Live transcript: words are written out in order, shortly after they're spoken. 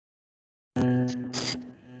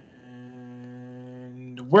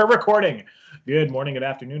We're recording. Good morning, good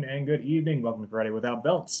afternoon, and good evening. Welcome to Friday Without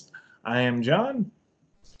Belts. I am John.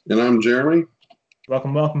 And I'm Jeremy.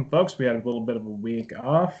 Welcome, folks. We had a little bit of a week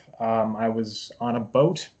off. I was on a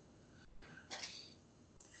boat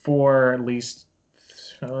for at least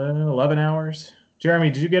 11 hours. Jeremy,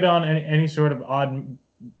 did you get on any sort of odd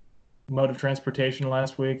mode of transportation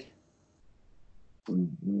last week?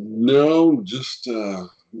 No, just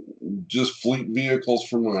fleet vehicles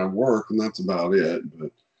for my work, and that's about it.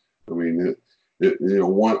 But I mean,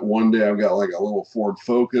 one day I've got like a little Ford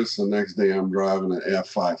Focus, the next day I'm driving an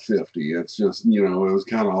F550. It's just, it was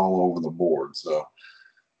kind of all over the board. So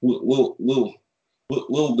little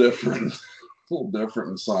different, little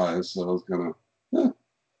different in size. So I was kind of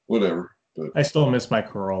whatever. But I still miss my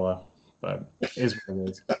Corolla, but it is what it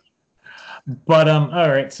is. But all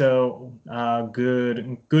right. So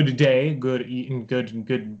good day,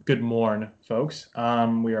 good morn, folks.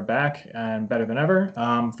 We are back and better than ever.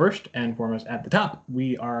 First and foremost, at the top,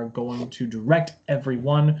 we are going to direct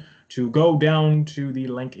everyone to go down to the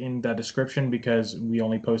link in the description because we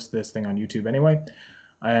only post this thing on YouTube anyway,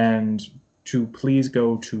 and to please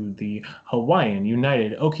go to the Hawaiian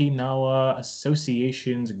United Okinawa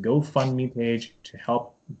Association's GoFundMe page to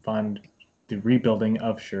help fund the rebuilding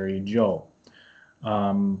of Shuri-jo.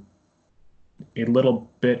 A little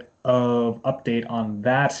bit of update on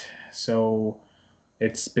that. So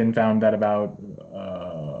it's been found that about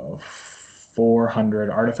 400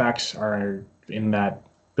 artifacts are in that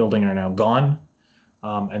building are now gone,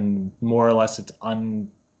 and more or less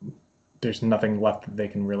there's nothing left that they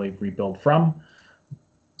can really rebuild from.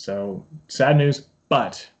 So sad news,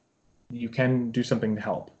 but you can do something to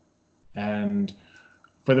help. And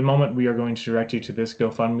for the moment, we are going to direct you to this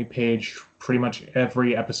GoFundMe page pretty much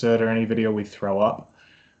every episode or any video we throw up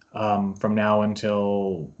from now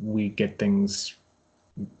until we get things,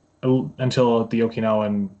 until the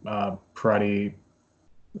Okinawan Karate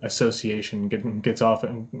Association gets off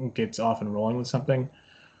and rolling with something.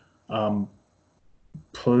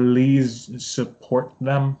 Please support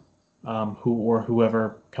them,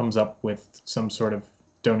 whoever comes up with some sort of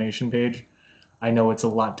donation page. I know it's a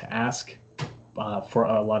lot to ask for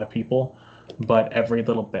a lot of people, but every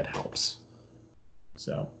little bit helps.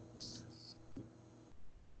 So,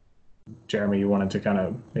 Jeremy, you wanted to kind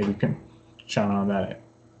of maybe chime on that?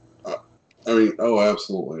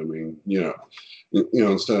 Absolutely. I mean,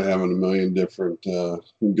 instead of having a million different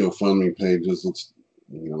GoFundMe pages, let's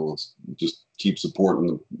just keep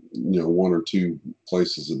supporting one or two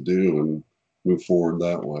places that do and move forward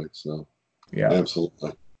that way. So, yeah,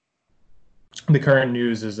 absolutely. The current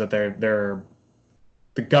news is that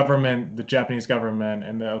the government, the Japanese government,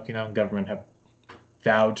 and the Okinawan government have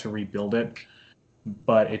vowed to rebuild it,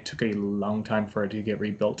 but it took a long time for it to get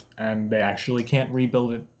rebuilt, and they actually can't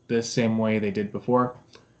rebuild it the same way they did before.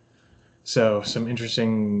 So some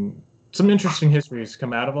interesting histories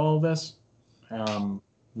come out of all of this.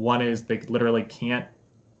 One is they literally can't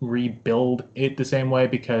rebuild it the same way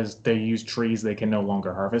because they use trees they can no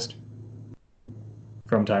longer harvest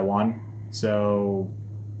from Taiwan. So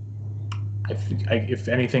if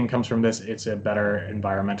anything comes from this, it's a better,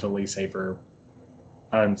 environmentally safer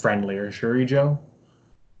and friendlier Shuri-jo.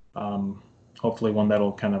 Hopefully one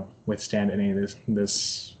that'll kind of withstand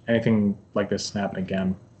anything like this snapping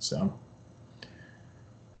again. So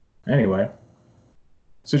anyway,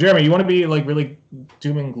 so Jeremy, you want to be like really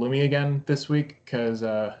doom and gloomy again this week? Because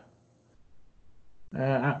I'm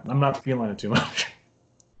not feeling it too much.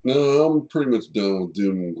 No, I'm pretty much done with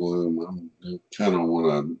doom and gloom. I kind of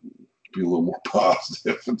want to be a little more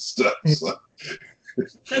positive and stuff. So.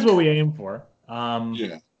 That's what we aim for.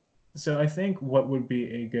 Yeah. So I think what would be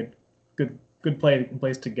a good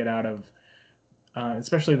place to get out of,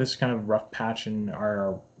 especially this kind of rough patch in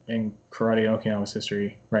Karate Okinawa's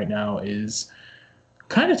history right now, is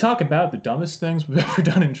kind of talk about the dumbest things we've ever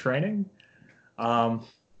done in training.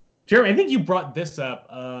 Jeremy, I think you brought this up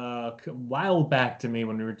a while back to me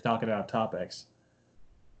when we were talking about topics.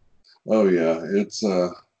 Oh yeah, it's I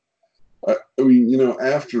mean,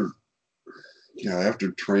 after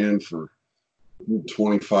training for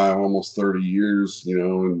 25, almost 30 years,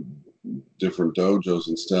 in different dojos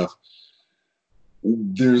and stuff,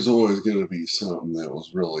 there's always going to be something that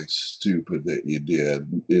was really stupid that you did.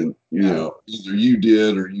 And, either you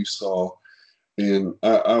did or you saw. And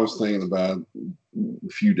I was thinking about a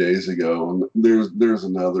few days ago, and there's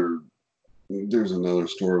another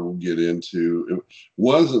story we'll get into. It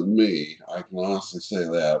wasn't me, I can honestly say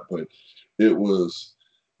that, but it was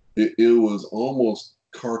almost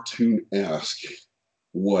cartoon-esque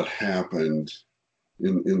what happened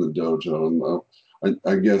in the dojo. And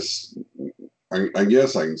I guess I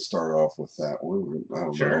guess I can start off with that one. I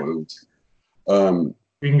don't Sure. know. Um,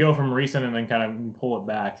 We can go from recent and then kind of pull it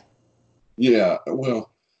back. yeah,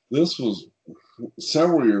 well, this was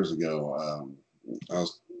several years ago. I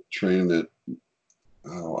was training at,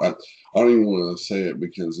 oh, I don't even want to say it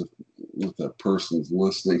because if that person's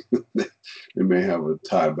listening, they may have a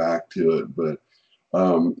tie back to it. But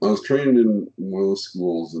I was training in one of the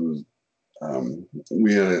schools, and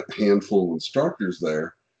we had a handful of instructors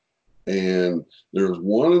there. And there was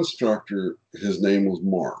one instructor, his name was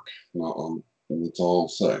Mark. That's all I'll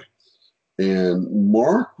say. And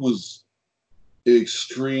Mark was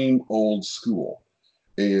extreme old school.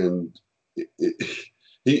 And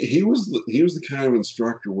he was the kind of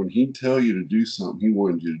instructor when he'd tell you to do something, he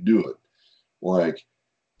wanted you to do it. Like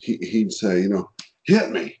he'd say,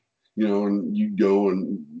 hit me, and you'd go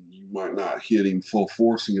and you might not hit him full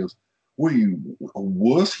force. He goes, "What are you, a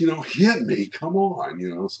wuss? Hit me, come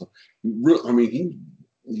on." So I mean,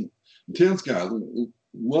 he intense guy.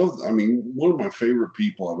 Loved. I mean, one of my favorite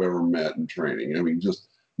people I've ever met in training. I mean, just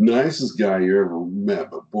nicest guy you ever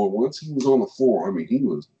met. But boy, once he was on the floor, I mean, he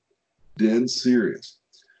was dead serious.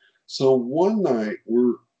 So one night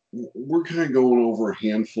we're kind of going over a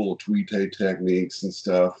handful of Tuite techniques and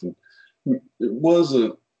stuff, and it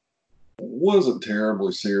wasn't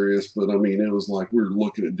terribly serious, but I mean it was like we were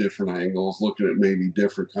looking at different angles, looking at maybe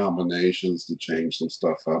different combinations to change some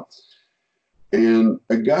stuff up. And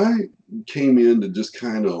a guy came in to just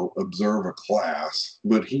kind of observe a class,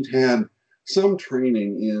 but he'd had some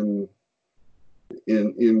training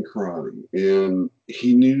in karate, and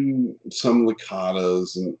he knew some of the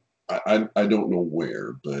katas, and I don't know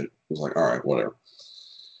where, but it was like, all right, whatever.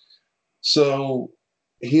 So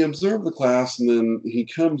he observed the class, and then he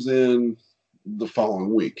comes in the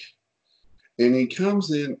following week, and he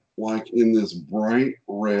comes in like in this bright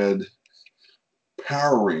red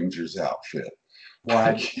Power Rangers outfit.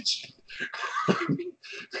 What?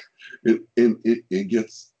 It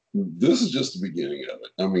gets, this is just the beginning of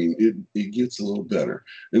it. I mean, it gets a little better.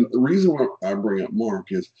 And the reason why I bring up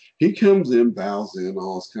Mark is he comes in, bows in,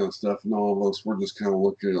 all this kind of stuff, and all of us, we're just kind of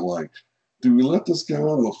looking at it like, do we let this guy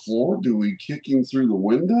on the floor? Do we kick him through the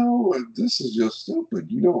window? This is just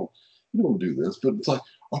stupid. You don't do this. But it's like,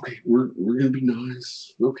 okay, we're gonna be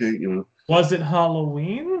nice. Okay, Was it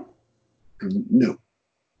Halloween? no,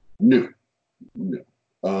 no, no.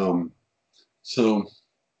 Um, so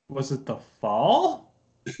Was it the fall?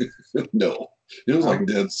 no, it was like Oh,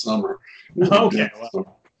 dead summer. It was like okay. dead summer.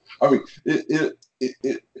 Well, I mean,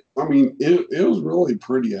 I mean, it was really a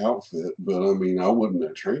pretty outfit, but I mean, I wouldn't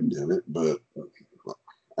have trained in it. But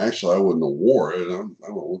actually, I wouldn't have wore it. I don't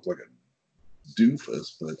look like a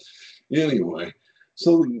doofus, but anyway.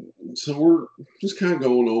 So, so we're just kind of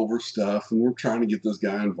going over stuff, and we're trying to get this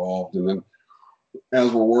guy involved. And then,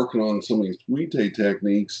 as we're working on some of these Tuite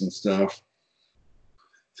techniques and stuff,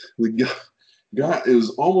 the guy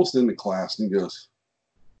is almost in the class, and he goes,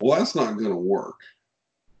 "Well, that's not going to work."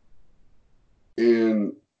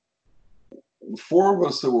 And the four of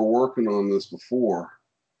us that were working on this before,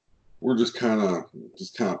 we're just kind of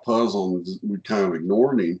puzzled, and we kind of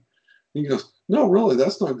ignored him. He goes, "No, really,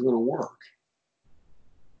 that's not going to work."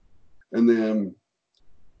 And then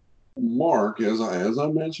Mark, as I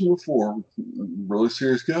mentioned before, really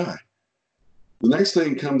serious guy. The next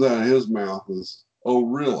thing comes out of his mouth is, "Oh,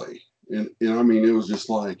 really?" And I mean, it was just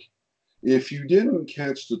like, if you didn't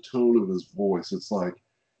catch the tone of his voice, it's like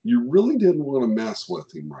you really didn't want to mess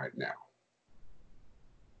with him right now.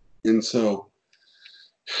 And so,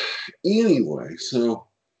 anyway, so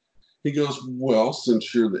he goes, "Well,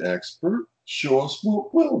 since you're the expert, show us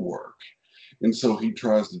what will work." And so he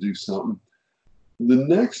tries to do something. The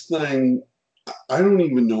next thing, I don't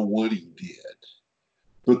even know what he did.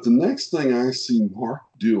 But the next thing I see Mark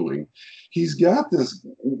doing, he's got this.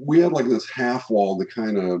 We had like this half wall to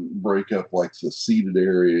kind of break up like the seated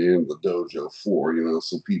area and the dojo floor,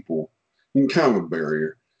 so people, kind of a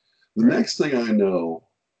barrier. The right. next thing I know,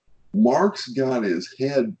 Mark's got his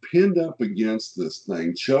head pinned up against this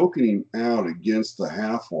thing, choking him out against the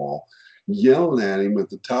half wall, yelling at him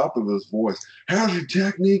at the top of his voice, "How's your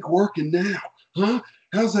technique working now? Huh?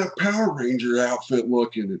 How's that Power Ranger outfit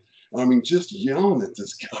looking?" And I mean, just yelling at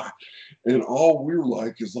this guy. And all we were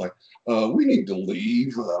like is like, "We need to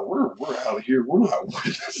leave. We're out of here. We're not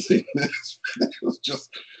witnessing this."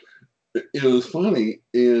 It was funny.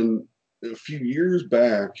 And a few years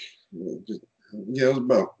back, yeah, it was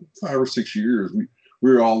about 5 or 6 years. We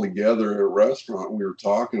were all together at a restaurant. And we were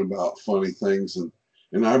talking about funny things, and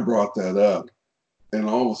I brought that up. And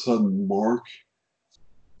all of a sudden, Mark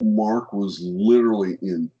was literally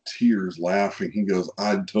in tears laughing. He goes,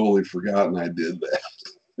 "I'd totally forgotten I did that."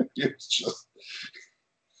 It's just,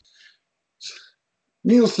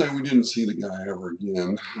 Needless to say, we didn't see the guy ever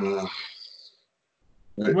again. I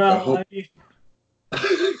Well, hope. I mean,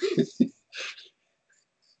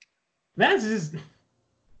 that's just.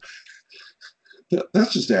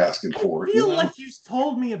 That's just asking I for it, you feel know? like you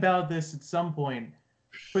told me about this at some point,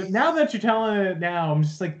 but now that you're telling it now, I'm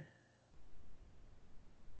just like,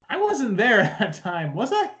 I wasn't there at that time,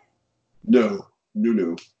 was I? No, no,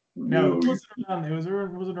 no, No, no. it wasn't around. It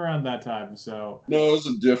wasn't around that time. So No, it was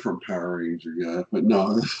a different Power Ranger guy, but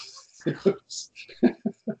no, there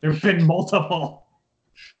have been multiple.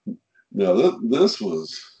 no. This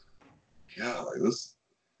was, God,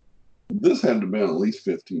 this had to have been at least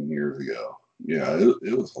 15 years ago. Yeah,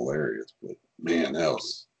 it was hilarious, but man, that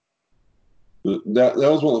was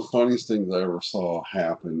one of the funniest things I ever saw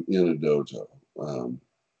happen in a dojo. Um,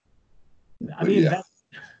 I but mean, yeah,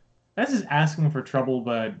 that's just asking for trouble,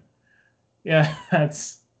 but yeah,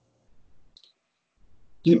 that's.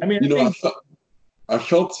 I mean, you I know, think I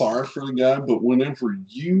felt sorry for the guy, but when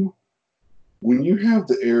you have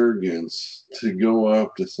the arrogance to go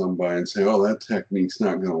up to somebody and say, "Oh, that technique's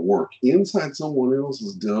not going to work," inside someone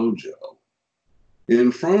else's dojo,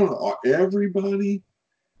 in front of everybody,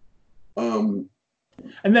 um,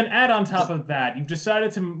 and then add on top of that, you've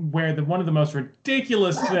decided to wear one of the most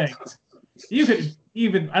ridiculous things you could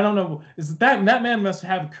even. I don't know. Is that man must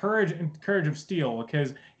have courage and courage of steel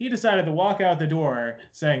because he decided to walk out the door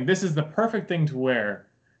saying, "This is the perfect thing to wear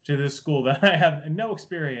to this school that I have no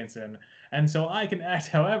experience in, and so I can act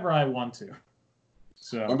however I want to." I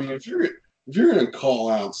So mean, if you're going to call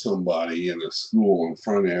out somebody in a school in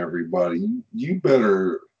front of everybody, you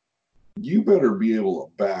better be able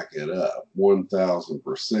to back it up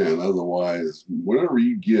 1,000%. Otherwise, whatever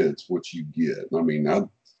you get, it's what you get. I mean, I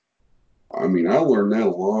learned that a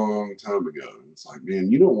long time ago. It's like,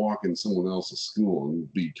 man, you don't walk in someone else's school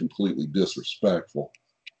and be completely disrespectful,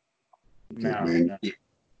 because no, man, no.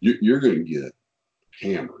 you're going to get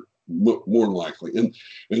hammered more than likely, and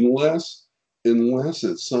unless unless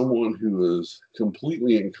it's someone who is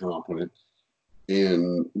completely incompetent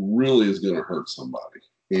and really is going to hurt somebody.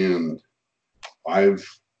 And I've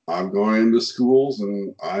I've gone into schools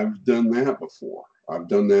and I've done that before. I've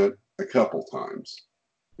done that a couple times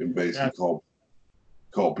and basically Yeah,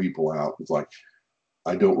 call people out. It's like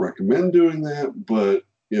I don't recommend doing that, but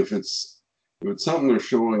if it's something they're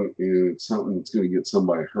showing and it's something that's going to get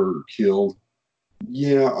somebody hurt or killed,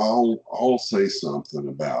 yeah, I'll say something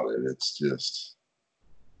about it. It's just,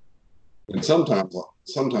 and sometimes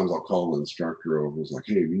I'll call the instructor over. It's like,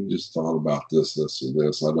 hey, have you just thought about this, or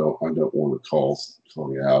this? I don't want to call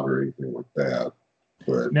you out or anything like that.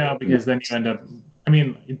 But no, because then you end up. I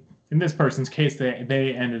mean, in this person's case,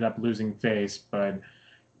 they ended up losing face, but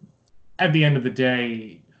at the end of the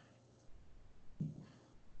day,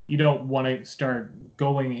 you don't want to start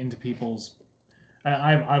going into people's.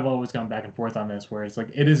 I've always gone back and forth on this, where it's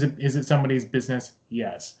like, is it somebody's business?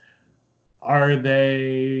 Yes. Are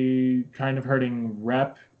they kind of hurting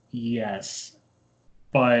rep? Yes.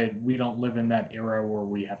 But we don't live in that era where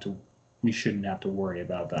we shouldn't have to worry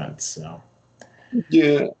about that. So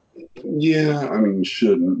yeah, yeah, I mean, you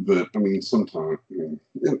shouldn't, but I mean, sometimes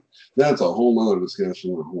that's a whole nother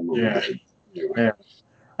discussion, a whole nother yeah, day. Anyway. yeah.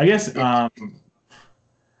 I guess,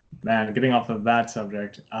 man, getting off of that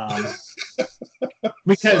subject,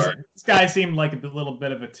 because Sorry. this guy seemed like a little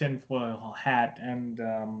bit of a tinfoil hat, and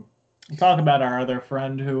talk about our other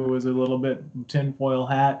friend who was a little bit tinfoil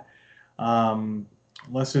hat. Um,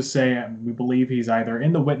 let's just say we believe he's either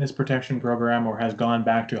in the witness protection program or has gone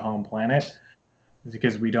back to home planet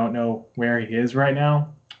because we don't know where he is right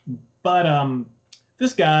now. But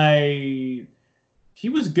this guy, he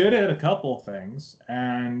was good at a couple things,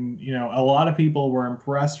 and a lot of people were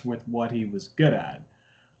impressed with what he was good at.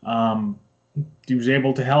 Um, he was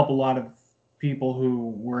able to help a lot of people who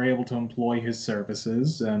were able to employ his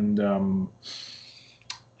services, and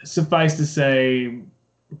suffice to say,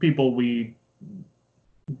 people we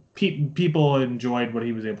people enjoyed what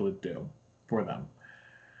he was able to do for them.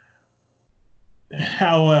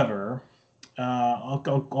 However,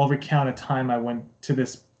 I'll recount a time I went to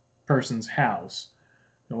this person's house.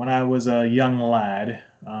 When I was a young lad,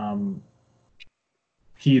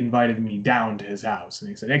 he invited me down to his house, and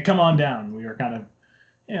he said, "Hey, come on down." We were kind of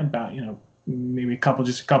about maybe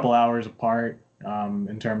just a couple hours apart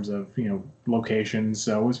in terms of locations,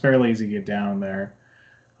 so it was fairly easy to get down there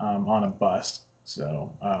on a bus.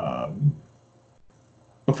 So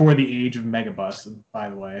before the age of megabus, by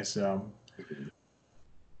the way. So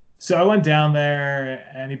So I went down there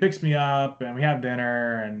and he picks me up and we have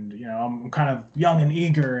dinner and I'm kind of young and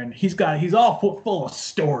eager and he's all full of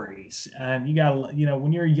stories and you got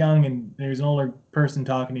when you're young and there's an older person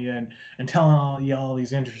talking to you and telling all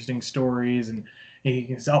these interesting stories and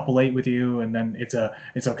he's up late with you and then it's a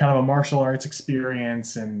kind of a martial arts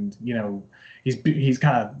experience and he's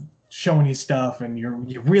kind of showing you stuff and you're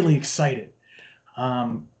really excited.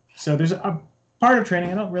 So there's a part of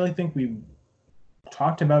training I don't really think we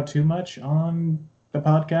talked about too much on the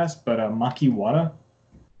podcast, but Makiwara.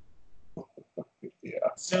 Yeah.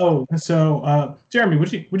 So, Jeremy,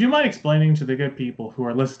 would you mind explaining to the good people who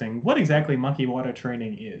are listening what exactly Makiwara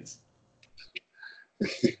training is?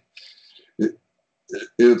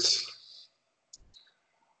 It's,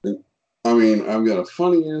 I mean, I've got a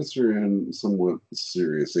funny answer and somewhat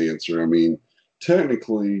serious answer. I mean,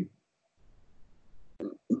 technically,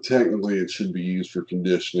 it should be used for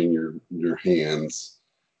conditioning your hands,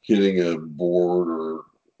 hitting a board or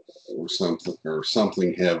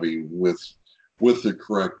something heavy with the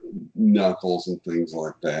correct knuckles and things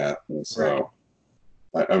like that. And so,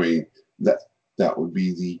 right. I mean that would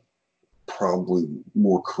be the probably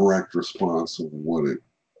more correct response of what it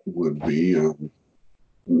would be.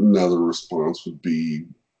 Another response would be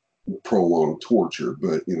prolonged torture,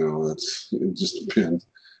 but it just depends.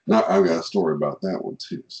 Now I've got a story about that one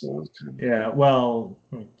too. So yeah, well,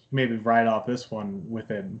 maybe right off this one with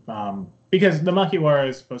it, because the Makiwara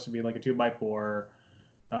is supposed to be like a 2x4,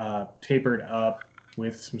 tapered up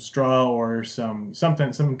with some straw or some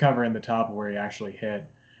cover in the top where you actually hit.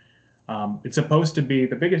 It's supposed to be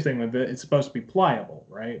the biggest thing with it. It's supposed to be pliable,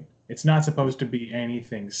 right? It's not supposed to be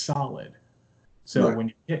anything solid. So right. When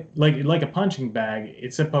you hit like a punching bag,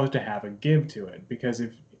 it's supposed to have a give to it because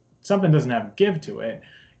if something doesn't have give to it,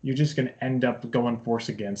 you're just going to end up going force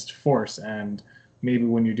against force. And maybe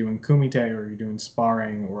when you're doing kumite or you're doing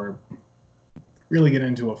sparring or really get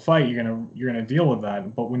into a fight, you're gonna deal with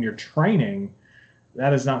that. But when you're training,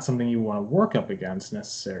 that is not something you want to work up against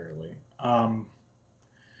necessarily.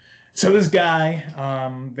 So this guy,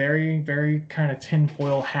 very, very kind of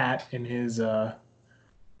tinfoil hat in his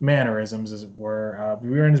mannerisms, as it were. We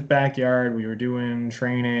were in his backyard. We were doing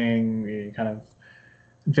training. We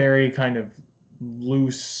very kind of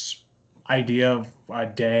loose idea of a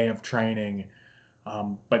day of training.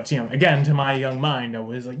 But again, to my young mind, I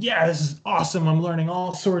was like, yeah, this is awesome. I'm learning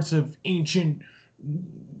all sorts of ancient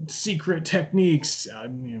secret techniques.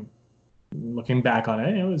 Looking back on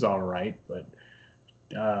it, it was all right, but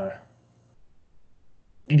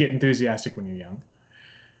you get enthusiastic when you're young.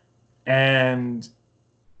 And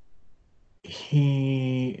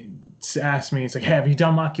he asked me, he's like, hey, have you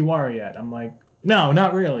done Makiwara yet? I'm like, no,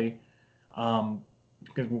 not really.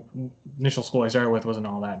 Because initial school I started with wasn't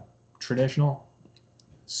all that traditional.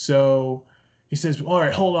 So he says, all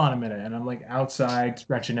right, hold on a minute. And I'm like outside,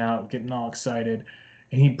 stretching out, getting all excited.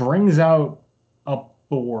 And he brings out a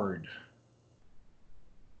board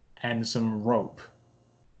and some rope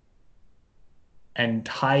and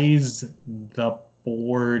ties the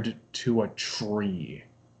board to a tree.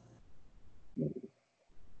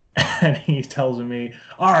 And he tells me,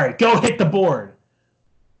 all right, go hit the board.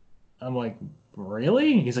 I'm like,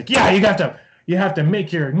 really? He's like, yeah, you have to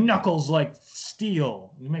make your knuckles like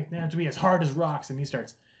steel. They have to be as hard as rocks. And he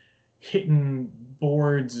starts hitting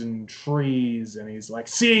boards and trees. And he's like,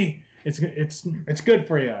 see, it's good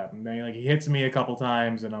for you. And then he hits me a couple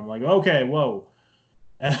times, and I'm like, okay, whoa.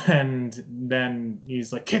 And then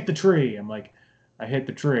he's like, hit the tree. I'm like, I hit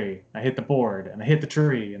the tree. I hit the board, and I hit the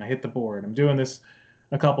tree, and I hit the board. I'm doing this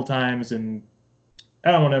a couple times, and I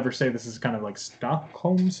don't want to ever say this is kind of like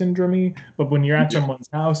Stockholm syndrome, but when you're at someone's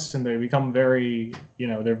house and they become very,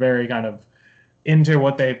 they're very kind of into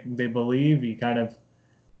what they believe, you kind of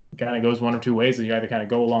goes one or two ways. You either kind of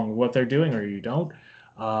go along with what they're doing or you don't.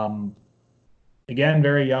 Again,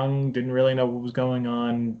 very young, didn't really know what was going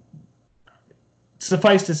on.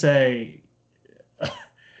 Suffice to say,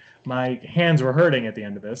 my hands were hurting at the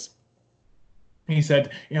end of this. He said,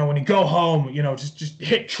 when you go home, just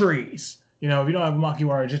hit trees. If you don't have a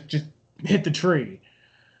Makiwara, just hit the tree.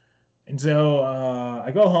 And so I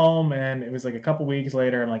go home, and it was like a couple weeks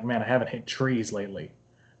later. I'm like, man, I haven't hit trees lately.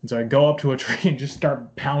 And so I go up to a tree and just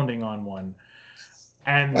start pounding on one.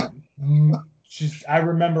 And I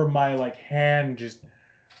remember my hand just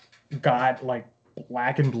got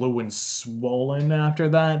black and blue and swollen after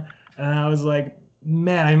that. And I was like,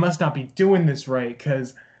 man, I must not be doing this right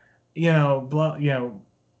because, my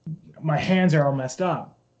hands are all messed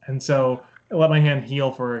up. And so I let my hand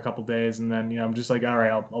heal for a couple days, and then I'm just like, all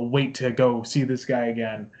right, I'll wait to go see this guy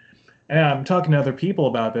again. And I'm talking to other people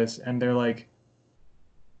about this, and they're like,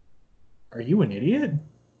 "Are you an idiot?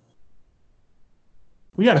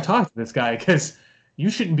 we got to talk to this guy because you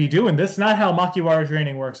shouldn't be doing this. Not how Makiwara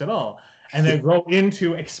training works at all. And they go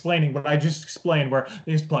into explaining what I just explained, where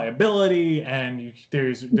there's pliability and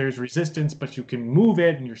there's resistance, but you can move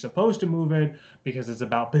it, and you're supposed to move it because it's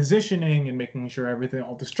about positioning and making sure everything,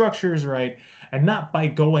 all the structure is right, and not by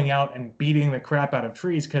going out and beating the crap out of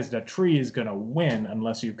trees because the tree is gonna win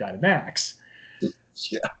unless you've got an axe.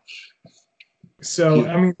 Yeah, So,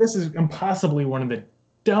 yeah, I mean, this is impossibly one of the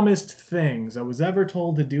dumbest things I was ever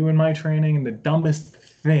told to do in my training, and the dumbest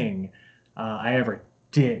thing I ever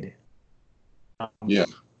did. yeah.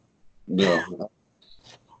 No,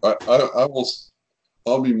 I will.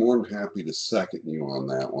 I'll be more than happy to second you on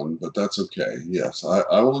that one, but that's okay. Yes,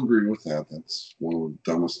 I will agree with that. That's one of the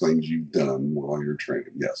dumbest things you've done while you're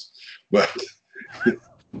training. Yes, but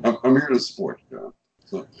I'm here to support you, John.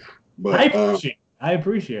 So, I but appreciate it. I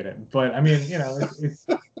appreciate it, but I mean, it's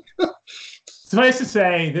suffice to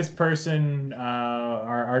say, this person,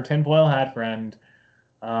 our tinfoil hat friend,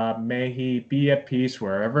 may he be at peace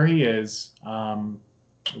wherever he is.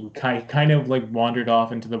 We kind of like wandered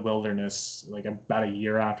off into the wilderness like about a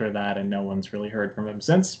year after that, and no one's really heard from him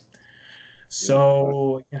since. yeah,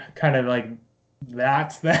 So yeah, kind of like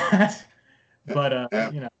that's that. But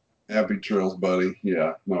happy, happy trails, buddy.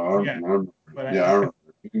 Yeah, no, yeah. But yeah, I remember.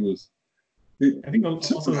 He was I think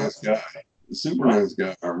super also nice guy. Super what? nice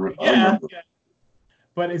guy. I Yeah, remember. yeah.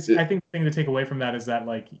 But it's It, I think the thing to take away from that is that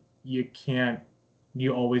like you can't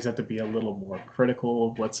you always have to be a little more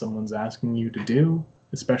critical of what someone's asking you to do, yeah,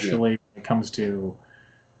 especially when it comes to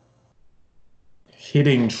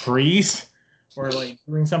hitting trees or like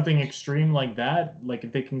doing something extreme like that. Like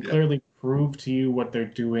if they can yeah, clearly prove to you what they're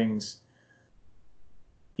doing's,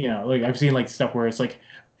 like I've seen like stuff where it's like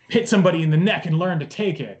hit somebody in the neck and learn to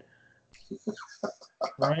take it,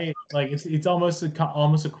 right? Like it's almost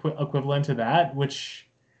equivalent to that, which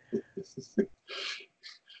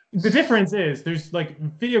the difference is there's like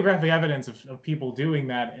videographic evidence of people doing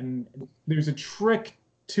that, and there's a trick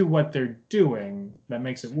to what they're doing that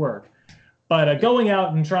makes it work. But going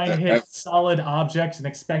out and trying to hit solid objects and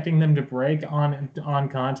expecting them to break on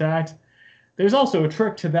contact, there's also a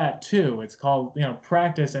trick to that too. It's called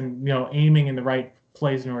practice and aiming in the right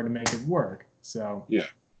place in order to make it work. So yeah.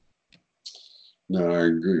 No, I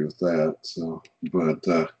agree with that. So, but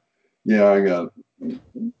yeah,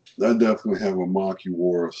 I definitely have a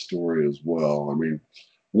Makiwara story as well. I mean,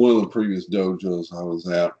 one of the previous dojos I was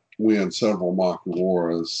at, we had several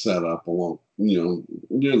Makiwaras set up along, near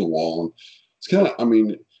the wall. And it's kind of, I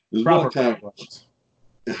mean, it was really proper kind Makiwaras,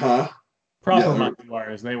 of, huh? Yeah, proper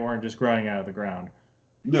Makiwaras, they weren't just growing out of the ground.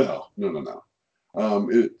 no, no, no, no.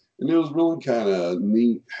 And it was really kind of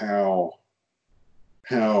neat how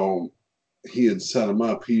he had set them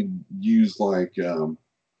up. He'd use like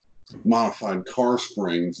modified car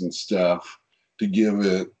springs and stuff to give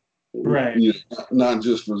it, Right. not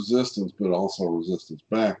just resistance, but also resistance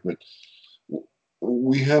back. But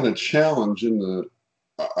we had a challenge in the.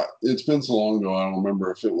 It's been so long ago, I don't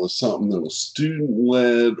remember if it was something that was student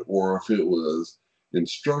led or if it was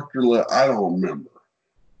instructor led. I don't remember.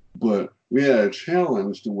 But we had a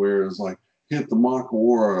challenge to where it's like hit the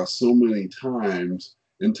Makiwara so many times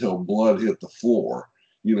until blood hit the floor,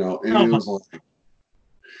 and Oh it my. was like,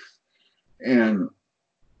 and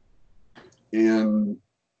and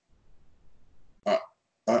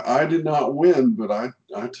I did not win, but I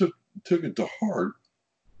took it to heart,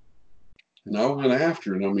 and I went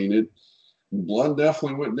after it. I mean, blood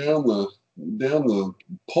definitely went down the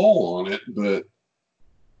pole on it, but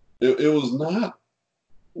it was not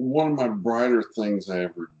one of my brighter things I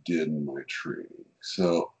ever did in my training.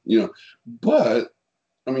 So, but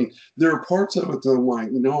I mean, there are parts of it that I'm like,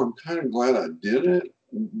 I'm kind of glad I did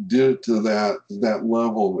it to that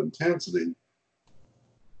level of intensity.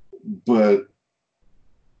 But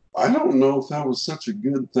I don't know if that was such a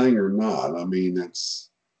good thing or not. I mean,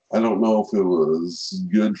 I don't know if it was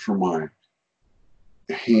good for my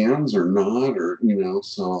hands or not, or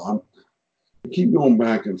so I keep going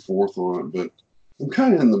back and forth on it, but I'm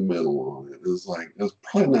kind of in the middle on it. It's like it's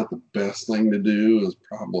probably not the best thing to do. It's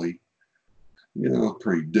probably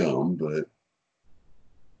pretty dumb, but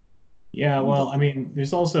Yeah, well, I mean,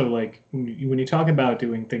 there's also like when you talk about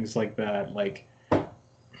doing things like that, like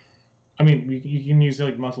I mean, you can use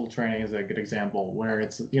like muscle training as a good example where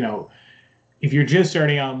it's, if you're just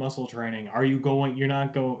starting out muscle training, you're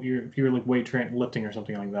not going, if you're like lifting or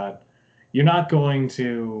something like that, you're not going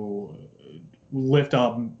to lift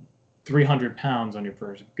up 300 pounds on your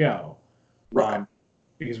first go. right,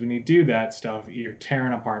 Because when you do that stuff, you're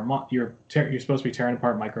tearing apart, you're supposed to be tearing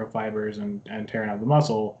apart microfibers and tearing out the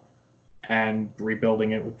muscle and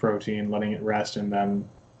rebuilding it with protein, letting it rest, and then,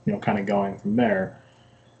 kind of going from there.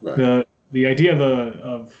 Right. The idea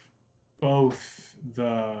of both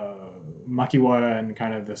the makiwara and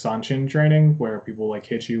kind of the sanshin training, where people like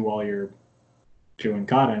hit you while you're doing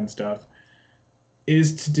kata and stuff,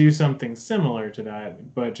 is to do something similar to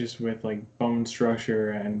that, but just with like bone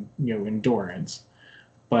structure and endurance.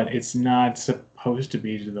 But it's not supposed to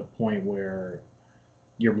be to the point where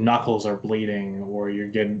your knuckles are bleeding or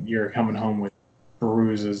you're coming home with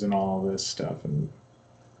bruises and all this stuff. And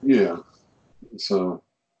Yeah. So,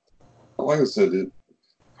 like I said, it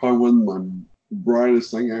probably wasn't my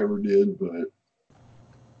brightest thing I ever did, but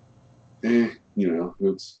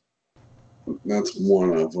that's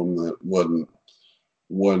one of them that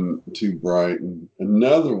wasn't too bright. And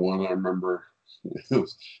another one I remember it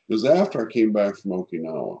was after I came back from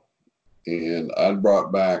Okinawa, and I'd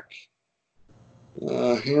brought back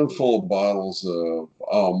a handful of bottles of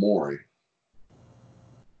Aomori,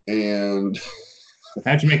 and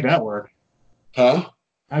how'd you make that work? huh?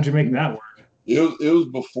 How'd you make that work? It was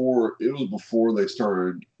before they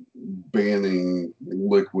started banning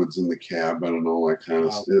liquids in the cabin and all that kind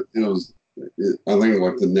of Wow. stuff. I think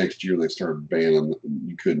like the next year they started banning,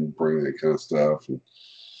 you couldn't bring that kind of stuff.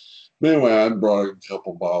 But anyway, I brought a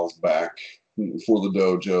couple bottles back for the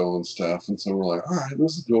dojo and stuff, and so we're like, all right,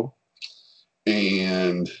 this is cool.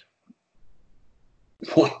 And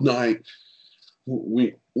one night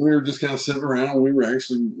we were just kind of sitting around. We were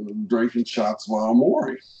actually drinking shots of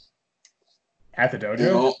Aomori. At the And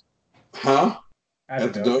dojo? huh? At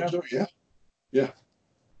At the the dojo? dojo, yeah, yeah.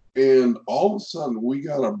 And all of a sudden, we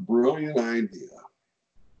got a brilliant idea.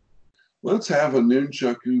 Let's have a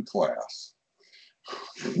nunchaku class.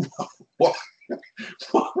 what?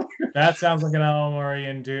 That sounds like an Aomori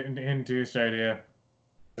induced idea.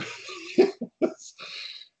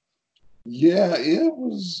 Yeah, it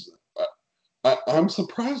was. I'm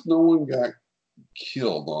surprised no one got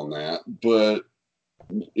killed on that, but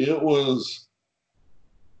it was.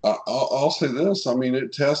 I'll say this. I mean,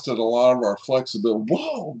 it tested a lot of our flexibility.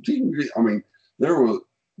 Whoa, I mean, there was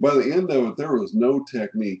by the end of it, there was no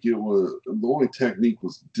technique. It was the only technique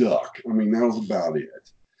was duck. I mean, that was about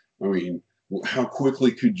it. I mean, how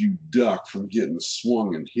quickly could you duck from getting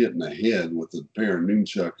swung and hit in the head with a pair of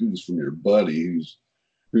nunchakus from your buddy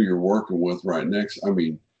who you're working with right next? I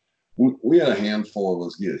mean, we had a handful of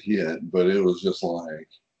us get hit, but it was just like,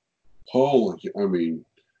 holy! I mean,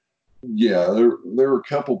 yeah, there were a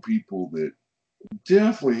couple people that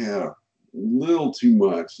definitely had a little too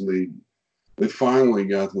much. They finally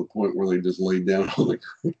got to the point where they just laid down on the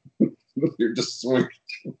ground. They're just swinging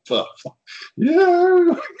stuff.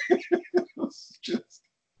 Yeah, it's just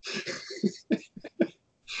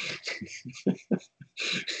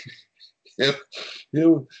it,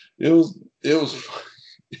 it, it was it was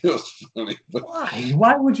it was funny, but Why?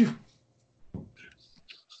 Why would you?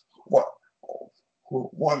 what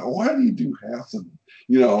why do you do half the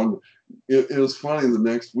it was funny. The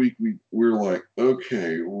next week we were like,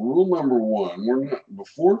 okay, rule number one, we're not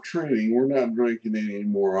before training, we're not drinking any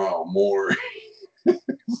more.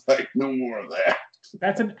 It's like no more of that.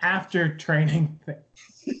 That's an after training thing.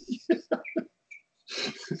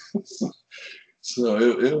 So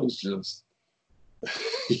it was just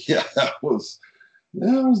yeah, that was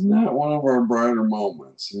not one of our brighter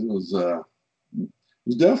moments. It was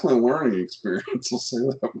definitely a learning experience, I'll say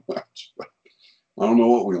that much. But I don't know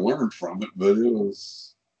what we learned from it, but it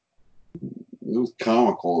was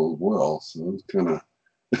comical as well. So it was kind of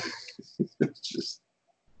it's just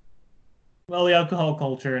Well, the alcohol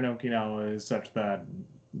culture in Okinawa is such that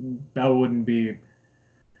that wouldn't be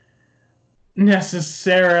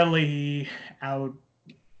necessarily out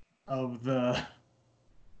of the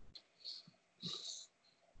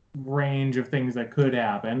range of things that could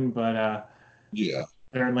happen, but yeah,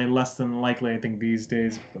 certainly less than likely, I think, these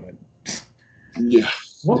days. But yeah.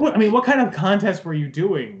 I mean, what kind of contest were you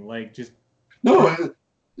doing? Like just No,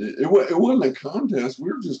 it wasn't a contest.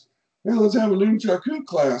 We were just, hey, let's have a nunchaku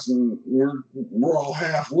class, and we're all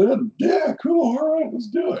half lit. Yeah, cool. All right, let's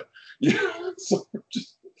do it. Yeah, so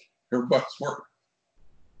just everybody's working.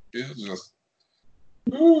 It was just,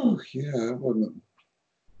 oh yeah,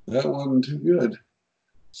 that wasn't too good.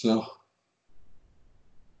 So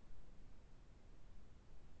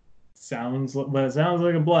but it sounds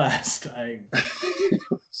like a blast. it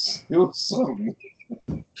was something.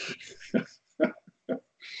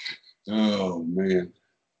 Oh man,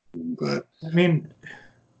 but I mean,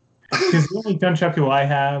 because the only nunchaku I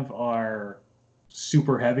have are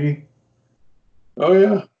super heavy, oh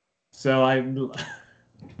yeah, so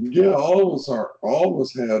yeah. All of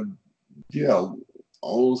us had, yeah,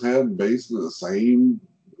 all of us had basically the same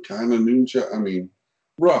kind of nunchuck. I mean,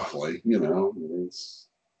 roughly, it's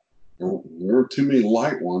there weren't too many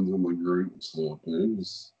light ones in the group, so it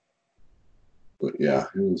was. But yeah,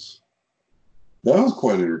 it was. That was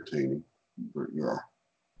quite entertaining. But yeah. Well,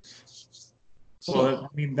 So.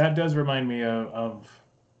 I mean, that does remind me of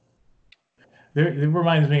there. It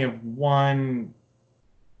reminds me of one.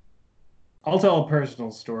 I'll tell a personal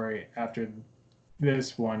story after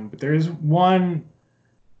this one, but there's one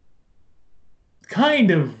kind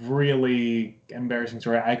of really embarrassing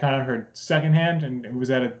story I kind of heard secondhand, and it was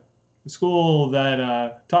at a school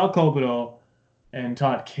that taught Kobudo and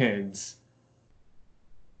taught kids,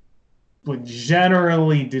 but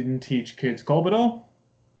generally didn't teach kids Kobudo.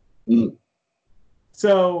 Mm,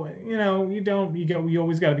 So, you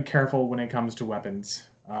always got to be careful when it comes to weapons,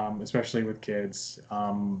 especially with kids.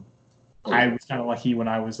 oh I yeah. was kind of lucky when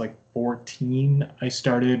I was like 14. I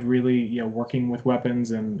started really, working with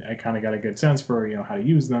weapons, and I kind of got a good sense for, how to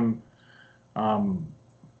use them. Um,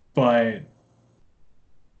 but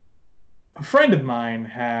a friend of mine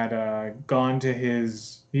had gone to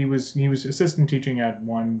he was assistant teaching at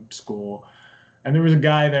one school, and there was a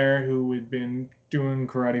guy there who had been doing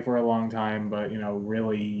karate for a long time, but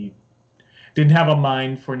really didn't have a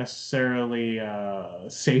mind for necessarily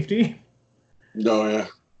safety. No, yeah.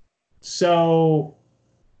 So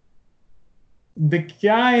the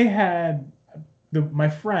guy had my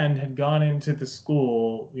friend had gone into the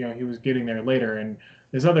school. He was getting there later, and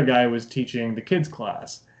this other guy was teaching the kids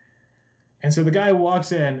class. And so the guy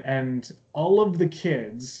walks in, and all of the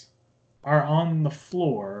kids are on the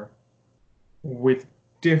floor with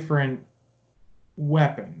different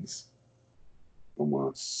weapons, Come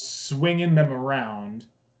on. swinging them around,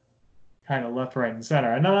 kind of left, right, and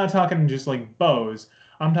center. And I'm not talking just like bows.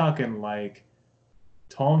 I'm talking like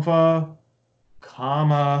tonfa,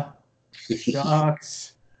 kama,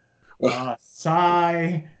 chucks,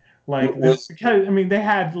 sai. Like Was because I mean they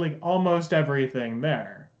had like almost everything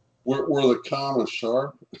there. were the commas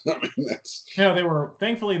sharp? I mean, that's They were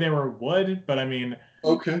thankfully they were wood, but I mean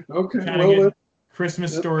okay. Okay. kind of Well, get that,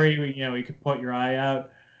 Christmas that, story. You could put your eye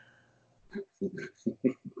out,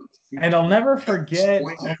 and I'll never forget.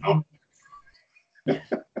 explain how.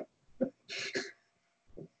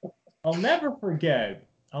 I'll never forget.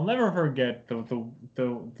 I'll never forget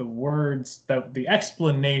the words that the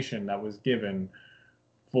explanation that was given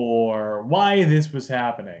for why this was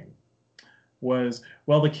happening was,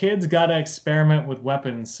 well, the kids got to experiment with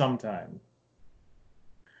weapons sometime.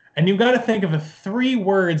 And you've got to think of the three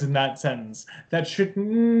words in that sentence that should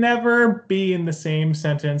never be in the same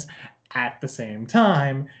sentence at the same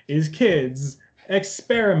time is kids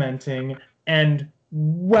experimenting and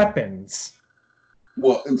weapons.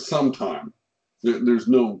 Well, and sometime there's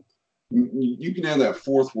no. You can add that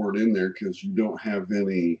fourth word in there because you don't have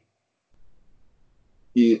any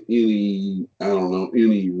I don't know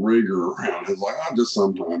any rigor around. It's like just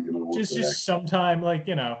sometime what the heck. Just sometime, like,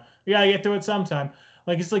 we gotta get to it sometime.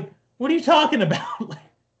 Like, it's like, what are you talking about? Like,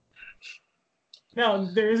 now,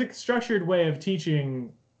 there is a structured way of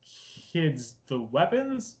teaching kids the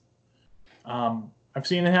weapons. I've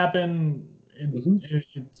seen it happen.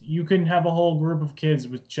 Mhm. You can have a whole group of kids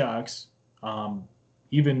with chucks,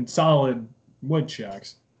 even solid wood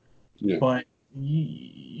chucks, Yeah. but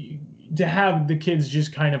to have the kids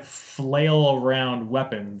just kind of flail around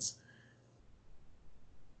weapons.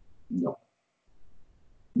 No,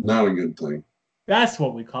 not a good thing. That's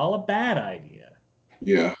what we call a bad idea.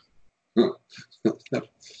 Yeah. Yeah.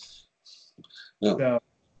 So,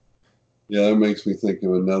 Yeah, that makes me think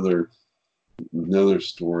of another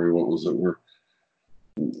story. What was it? We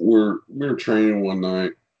were training one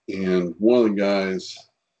night, and one of the guys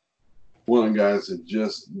had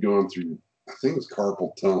just gone through. I think it was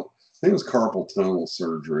carpal tunnel. I think it was carpal tunnel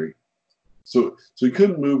surgery. So he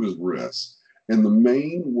couldn't move his wrists, and the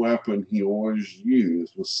main weapon he always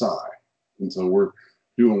used was sai. And so we're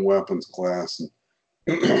doing weapons class,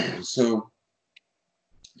 and so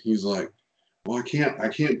he's like, well, I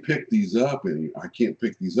can't pick these up, and I can't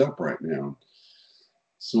pick these up right now.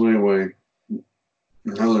 So anyway,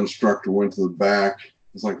 another instructor went to the back.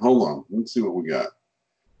 He's like, hold on, let's see what we got.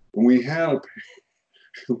 And we had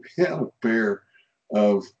a pair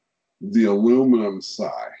of the aluminum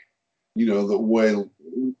sai. The way,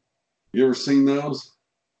 you ever seen those?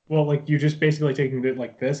 well, like you're just basically taking it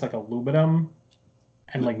like this, like aluminum,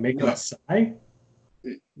 and like making No, a sai,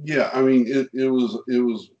 yeah, I mean it was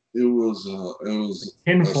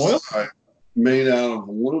tin a foil. sai made out of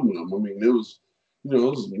aluminum. I mean it was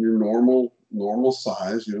your normal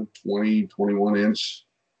size, 20, 21-inch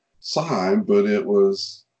sai, but it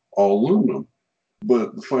was all aluminum.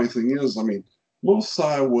 But the funny thing is, I mean, most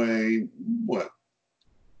sai weigh what,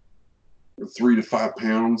 3 to 5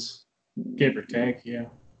 pounds. Give or take, yeah.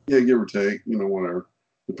 Yeah, give or take, whatever,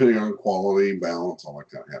 depending on quality, balance, all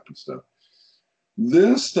that kind of happy stuff.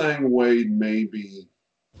 This thing weighed maybe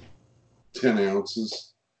 10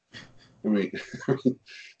 ounces. I mean,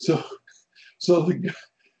 so the guy,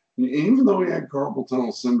 even though he had carpal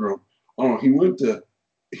tunnel syndrome, oh, he went to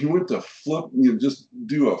flip, just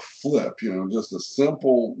do a flip, just a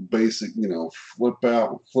simple, basic, flip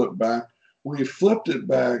out, flip back. When he flipped it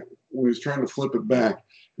back, when he was trying to flip it back,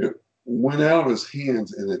 it went out of his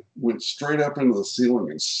hands and it went straight up into the ceiling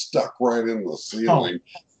and stuck right into the ceiling.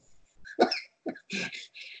 Oh.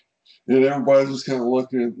 And everybody's just kind of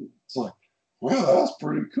looking at it. It's like, wow, that's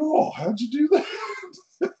pretty cool. How'd you do that?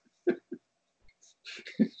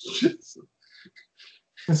 Just...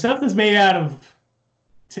 The stuff that's made out of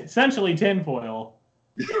essentially tinfoil.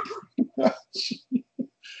 I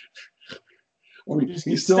mean,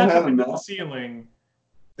 he still had enough. The ceiling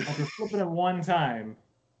after flipping it one time.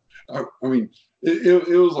 I mean, it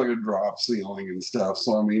was like a drop ceiling and stuff.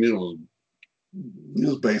 So I mean, it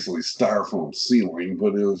was basically styrofoam ceiling,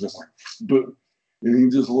 but it was just like, and he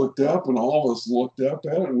just looked up, and all of us looked up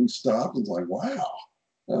at it, and we stopped and was like, wow,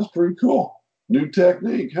 that's pretty cool. New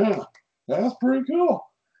technique, huh? That's pretty cool.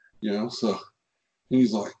 So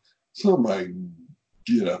he's like, somebody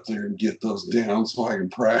get up there and get those down so I can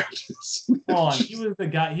practice. He was the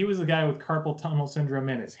guy with carpal tunnel syndrome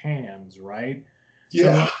in his hands, right?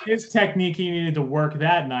 Yeah. So his technique he needed to work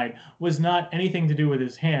that night was not anything to do with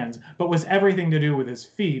his hands, but was everything to do with his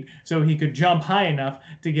feet, so he could jump high enough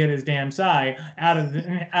to get his damn sai out of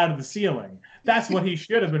the ceiling. That's what he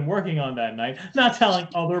should have been working on that night, not telling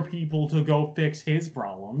other people to go fix his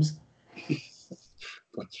problems.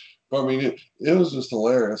 But I mean, it was just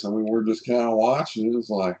hilarious. I mean, we're just kind of watching. It's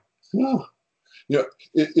like, oh,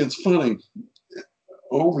 it's funny.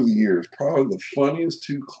 Over the years, probably the funniest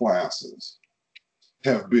two classes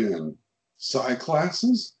have been Sai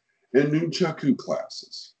classes and Nunchaku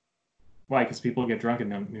classes. Why? Because people get drunk in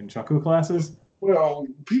Nunchaku classes? Well,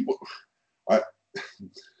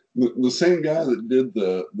 the same guy that did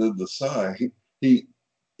the Sai,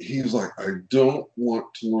 he's like, I don't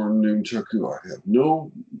want to learn Nunchaku. I have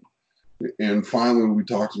no. And finally, we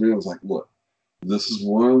talked to him. I was like, look, this is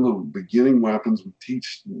one of the beginning weapons we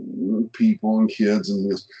teach people and kids. And he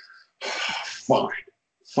goes,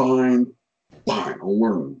 fine, I'll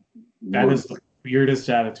learn. That is the weirdest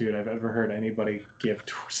attitude I've ever heard anybody give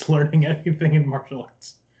towards learning anything in martial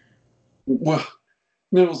arts. Well,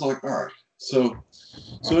 and it was like, all right. So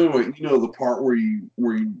anyway, the part where you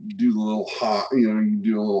do the little hop, you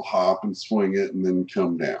do a little hop and swing it and then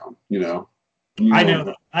come down, I know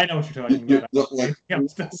what you're talking about.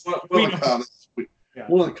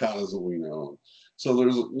 One of the katas that we know. So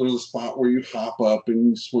there's a spot where you hop up and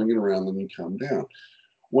you swing it around, then you come down.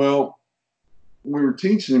 Well, we were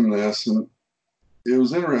teaching him this, and it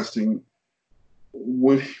was interesting.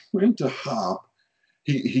 When he went to hop,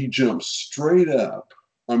 he jumped straight up.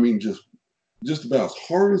 I mean, just about as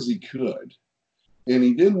hard as he could, and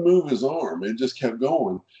he didn't move his arm. It just kept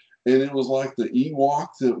going. And it was like the Ewok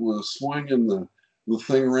that was swinging the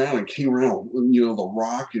thing around and came around, the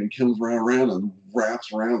rock, and it comes around and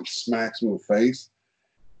wraps around and smacks him in the face.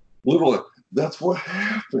 Literally, that's what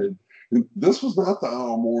happened. And this was not the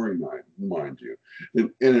Aomori night, mind you.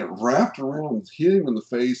 And it wrapped around and hit him in the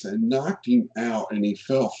face and knocked him out, and he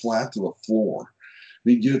fell flat to the floor.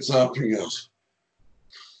 And he gets up and he goes,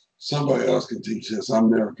 somebody else can teach this.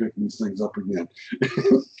 I'm never picking these things up again.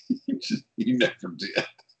 He never did.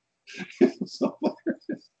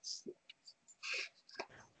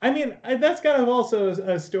 I mean, that's kind of also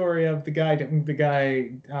a story of the guy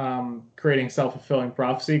creating self-fulfilling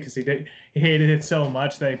prophecy, because he hated it so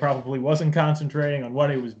much that he probably wasn't concentrating on what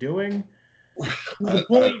he was doing. To the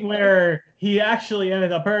point where he actually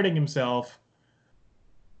ended up hurting himself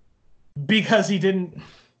because he didn't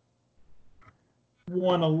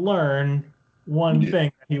want to learn one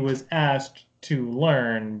thing that he was asked to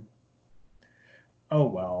learn. Oh,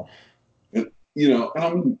 well.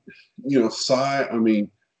 Sai, I mean,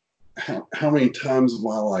 how many times have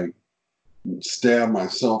I stabbed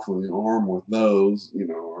myself in the arm with those, I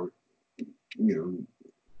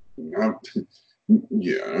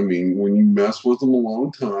mean, when you mess with them a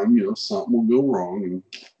long time, something will go wrong,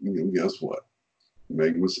 and guess what?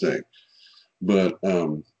 Make a mistake. But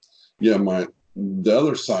the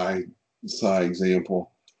other Sai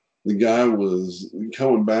example, the guy was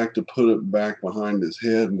coming back to put it back behind his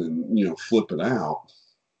head and then, flip it out.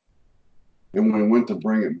 And when he went to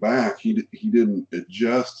bring it back, he didn't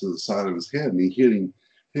adjust to the side of his head, and he hit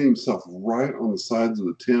himself right on the sides of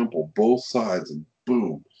the temple, both sides, and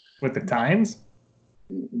boom. With the tines?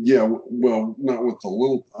 Yeah, well, not with the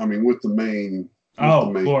little, I mean, with the main with the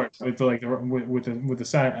Oh main. Lord, with the, like the with the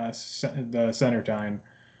center the center time.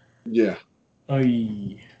 Yeah,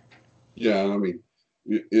 Ay. yeah. I mean,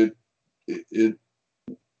 it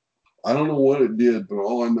I don't know what it did, but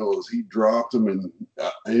all I know is he dropped him, and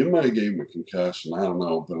it might have gave him a concussion. I don't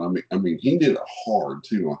know, but I mean, he did it hard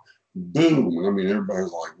too. Like, boom, and I mean,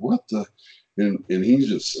 everybody's like, "What the?" And he's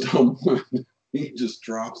just stumbling. He just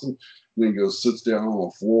drops him, and he goes, sits down on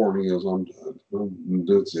the floor, and he goes, "I'm done.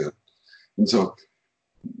 That's it." And so,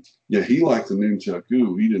 yeah, he liked the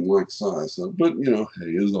nunchaku. He didn't like size, so, but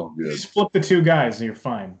hey, it's all You good. just flip the two guys and you're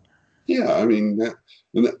fine. Yeah, I mean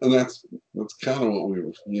and that's kind of what we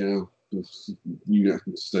were. You got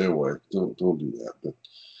to stay away. Don't do that.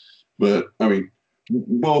 But I mean,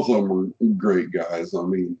 both of them were great guys. I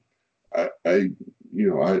mean, I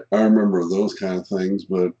remember those kind of things,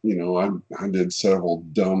 but I did several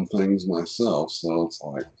dumb things myself, so it's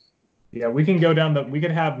like, Yeah, we can go down the. We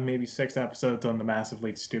could have maybe 6 episodes on the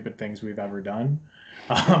massively stupid things we've ever done.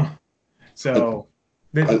 yeah. Um, I, so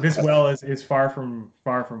I, this I, well is far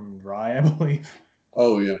from dry, I believe.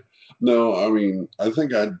 oh yeah, no, I mean, I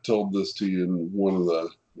think I told this to you in one of the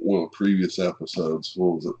previous episodes.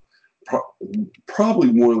 What was it? Probably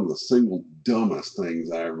one of the single dumbest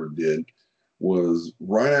things I ever did was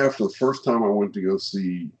right after the first time I went to go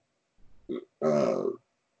see uh,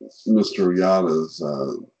 Mr. Yada's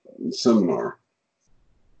seminar,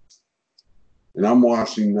 and I'm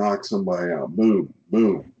watching knock somebody out. Boom,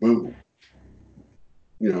 boom, boom.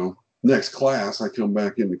 Next class, I come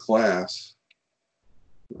back into class.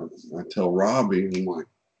 I tell Robbie, and I'm like,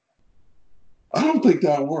 I don't think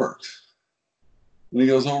that works. And he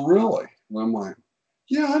goes, "Oh, really?" And I'm like,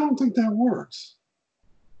 "Yeah, I don't think that works."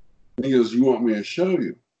 And he goes, "You want me to show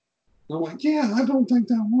you?" And I'm like, "Yeah, I don't think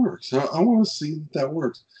that works. I want to see that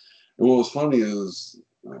works." And what was funny is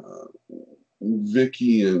uh,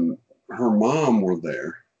 Vicky and her mom were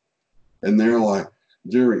there, and they're like,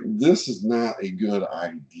 "Jerry, this is not a good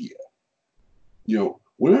idea."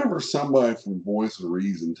 Whenever somebody from Voice of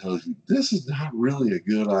Reason tells you this is not really a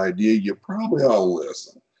good idea, you probably ought to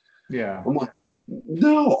listen. Yeah. I'm like,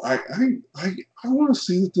 no, I want to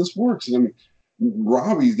see that this works. And I mean,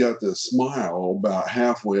 Robbie's got this smile about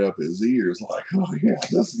halfway up his ears, like, oh yeah,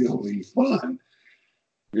 this is gonna be fun.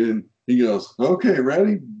 And he goes, okay,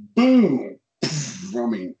 ready? Boom. I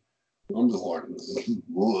mean, I'm just like,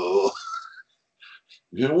 whoa.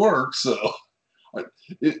 It works. So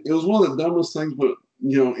it was one of the dumbest things, but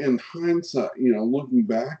in hindsight, looking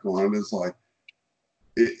back on it, it's like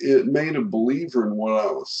it made a believer in what I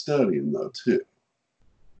was studying though too.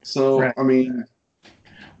 So Right. I mean, you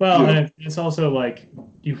Well, know, and it's also like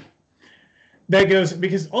you that goes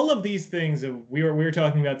because all of these things that we were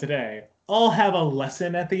talking about today all have a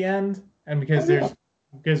lesson at the end, and oh yeah,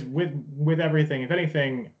 because with everything, if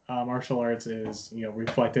anything, martial arts is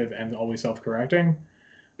reflective and always self-correcting.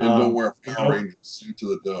 and don't wear a You Power know, Ranger suit to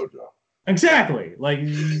the dojo. exactly. Like,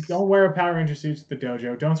 you don't wear a Power Ranger suit to the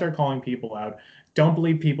dojo. Don't start calling people out. Don't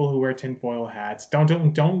believe people who wear tinfoil hats. Don't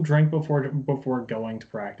drink before going to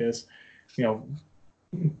practice. You know,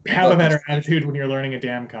 have a Like, better attitude when you're learning a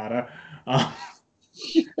damn kata. Uh,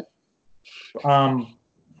 um,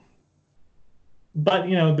 but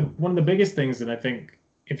one of the biggest things that I think,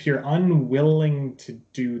 if you're unwilling to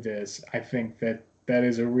do this, I think that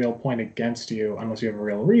is a real point against you, unless you have a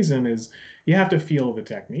real reason. Is you have to feel the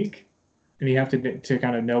technique, and you have to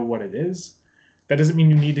kind of know what it is. That doesn't mean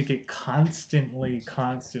you need to get constantly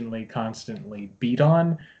beat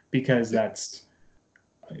on, because that's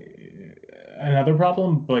another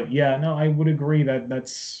problem. But yeah, no, I would agree that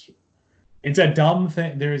it's a dumb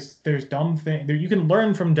thing. There's dumb thing there. You can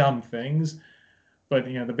learn from dumb things, but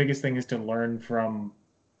the biggest thing is to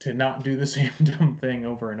not do the same dumb thing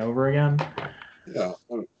over and over again. yeah,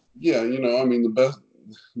 yeah. I mean, the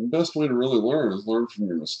best way to really learn is learn from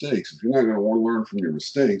your mistakes. If you're not going to want to learn from your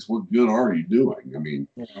mistakes, what good are you doing? Yeah.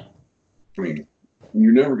 I mean,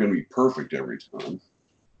 you're never going to be perfect every time.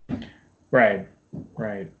 Right,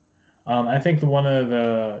 right. I think the one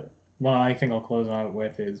I think I'll close on it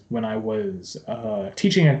with is when I was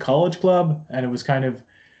teaching a college club, and it was kind of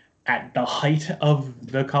at the height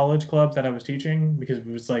of the college club that I was teaching, because it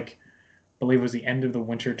was like, I believe it was the end of the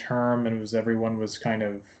winter term, and everyone was kind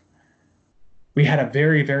of, we had a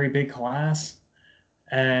very, very big class,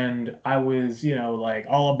 and I was, like,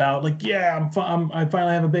 all about, like, yeah, I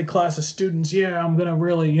finally have a big class of students. Yeah, I'm gonna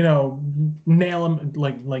really, nail them,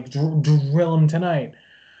 like drill them tonight.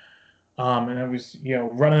 And I was,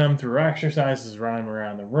 running them through exercises, running them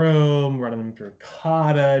around the room, running them through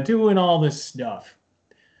kata, doing all this stuff.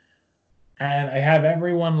 And I have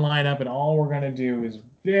everyone line up, and all we're gonna do is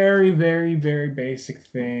very, very, very basic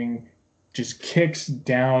thing. just kicks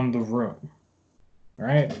down the room. All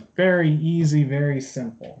right? Very easy, very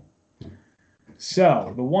simple.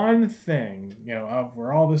 So the one thing,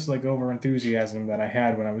 for all this like over enthusiasm that I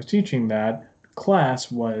had when I was teaching that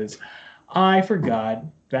class was I forgot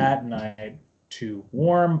that night to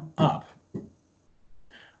warm up.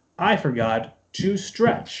 I forgot to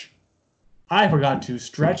stretch. I forgot to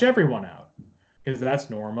stretch everyone out because that's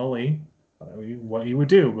normally what you would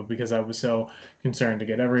do. But because I was so concerned to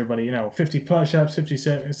get everybody, 50 push-ups, 50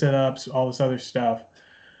 sit-ups, all this other stuff.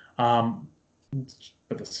 Um,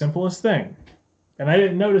 but the simplest thing, and I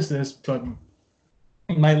didn't notice this, but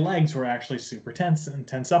my legs were actually super tense and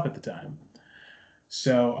tense up at the time.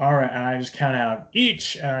 So, all right, and I just count out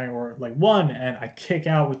each, or like one, and I kick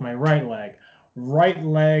out with my right leg. Right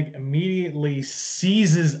leg immediately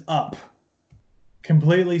seizes up,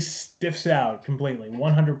 completely stiffs out, completely,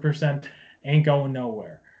 100%, ain't going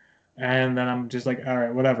nowhere. And then I'm just like, all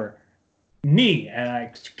right, whatever. Knee, and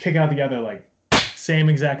I kick out the other leg. Same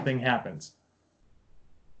exact thing happens.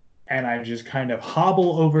 And I just kind of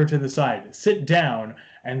hobble over to the side, sit down,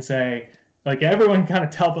 and say, like everyone kind of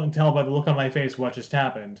tell by the look on my face what just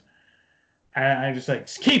happened. And I just like,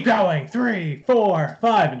 keep going, 3, 4,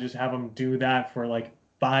 5, and just have them do that for like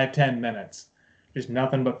 5-10 minutes. Just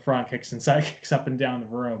nothing but front kicks and side kicks up and down the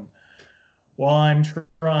room while I'm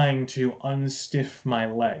trying to unstiff my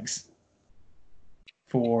legs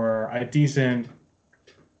for a decent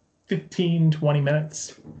 15-20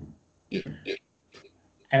 minutes. Yeah.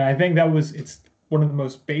 And I think it's one of the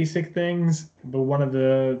most basic things, but one of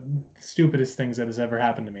the stupidest things that has ever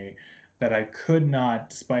happened to me that I could not,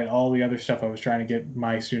 despite all the other stuff I was trying to get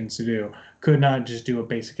my students to do, could not just do a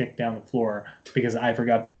basic kick down the floor because I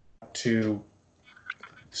forgot to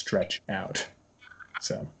stretch out.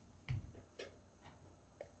 So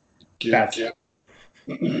that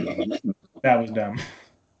was dumb.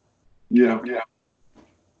 Yeah.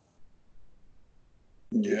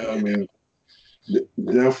 I mean,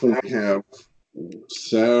 definitely have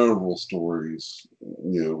several stories.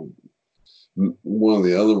 One of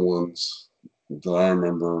the other ones that I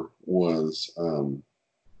remember was, I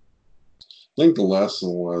think the lesson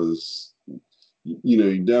was,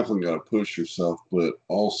 you definitely got to push yourself, but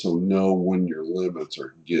also know when your limits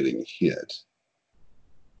are getting hit.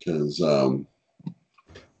 Because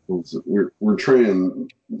we're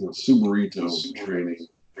training, Subarito training.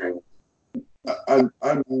 I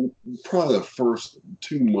probably the first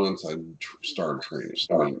 2 months I started training.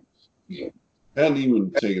 Hadn't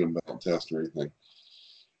even taken a belt test or anything,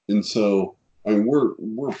 and so I mean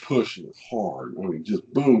we're pushing hard. I mean just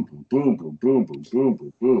boom, boom, boom, boom, boom, boom,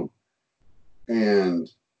 boom, boom, and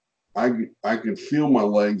I could feel my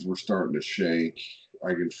legs were starting to shake.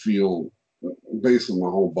 I could feel basically my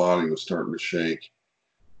whole body was starting to shake.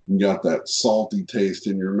 You got that salty taste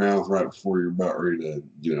in your mouth right before you're about ready to,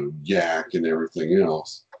 yak and everything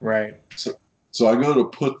else. Right. So I go to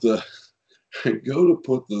put the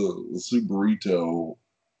Subarito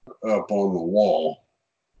up on the wall,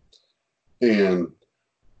 and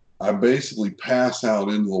I basically pass out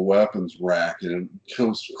into the weapons rack, and it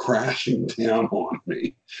comes crashing down on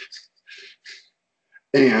me.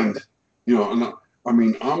 And I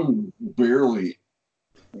mean, I'm barely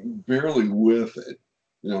with it.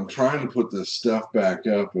 I'm trying to put this stuff back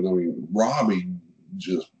up, and I mean, Robbie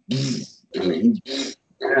just, he's mad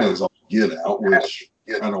as all get out, which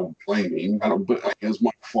I don't blame him. But it's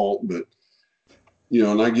my fault. But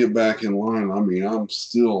and I get back in line. I mean, I'm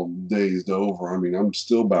still dazed over. I mean, I'm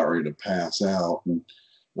still about ready to pass out, and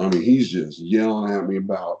I mean, he's just yelling at me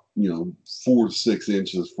about 4 to 6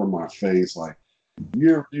 inches from my face, like,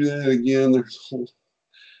 "You ever do that again? There's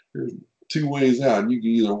 2 ways out. You can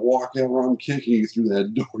either walk out or I'm kicking you through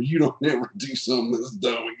that door. You don't ever do something that's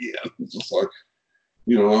dumb again." It's just like,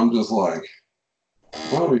 I'm just like,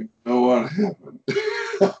 I don't even know what happened.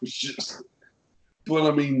 I was just, but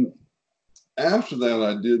I mean, after that,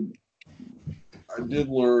 I did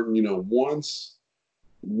learn,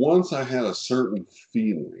 once I had a certain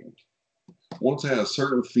feeling, while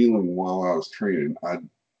I was training,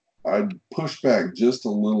 I'd push back just a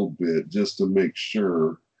little bit just to make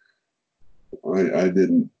sure I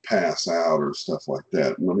didn't pass out or stuff like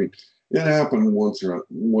that. And I mean, it happened one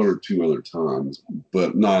or two other times,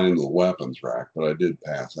 but not in the weapons rack. But I did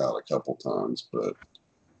pass out a couple times. But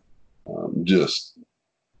just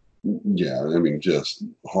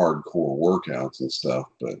hardcore workouts and stuff.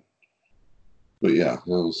 But yeah, that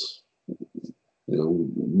was one of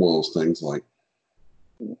those things. Like,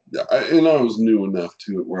 I was new enough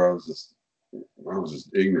to it where I was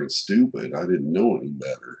just ignorant, stupid. I didn't know any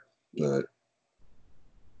better, but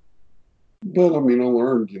I mean, I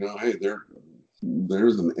learned, hey,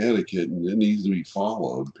 there's an etiquette and it needs to be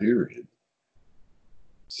followed, period.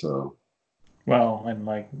 So, Well, and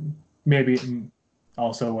like maybe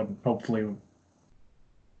also what hopefully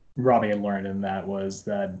Robbie had learned in that was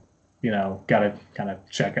that got to kind of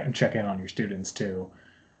check in on your students too,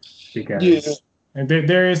 yeah, because and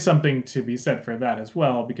there is something to be said for that as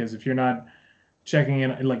well. Because if you're not checking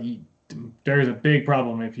in, like there's a big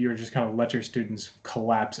problem if you're just kind of let your students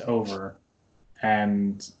collapse over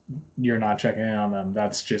and you're not checking in on them.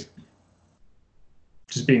 That's just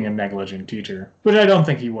being a negligent teacher, which I don't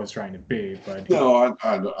think he was trying to be. But no,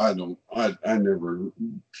 I don't, I never,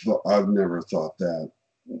 I've never thought that,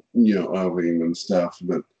 of him and stuff.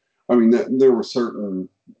 But I mean, there were certain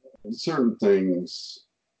things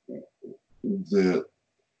that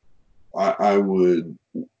I would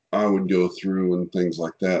go through and things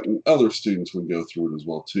like that, and other students would go through it as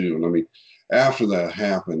well too. And I mean, after that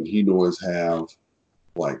happened, he'd always have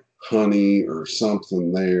like honey or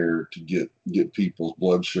something there to get people's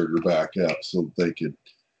blood sugar back up so that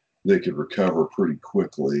they could recover pretty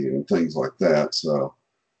quickly and things like that. So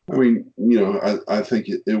I mean, I think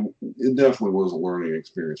it definitely was a learning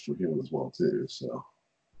experience for him as well too. So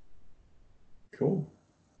cool.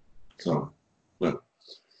 so but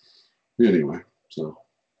anyway,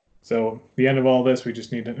 So the end of all this, we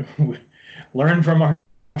just need to learn from our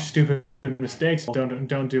stupid mistakes.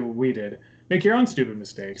 Don't do what we did. Make your own stupid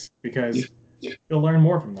mistakes because you'll learn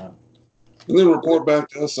more from them. and then report back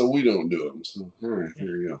to us so we don't do them. So all right,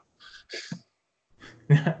 there you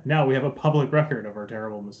go. Now we have a public record of our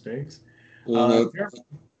terrible mistakes. What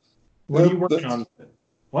are you working on?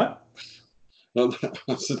 What? Oh,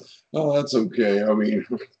 that's okay. I mean,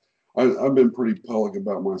 I've been pretty public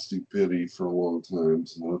about my stupidity for a long time,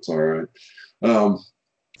 so that's all right.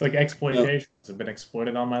 It's like exploitation. Have been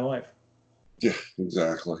exploited on my life. Yeah,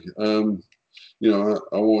 exactly. I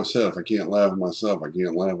always said if I can't laugh at myself, I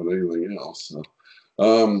can't laugh at anything else.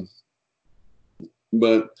 So,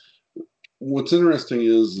 but what's interesting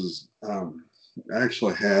is I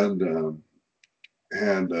actually had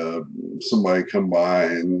somebody come by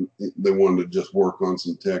and they wanted to just work on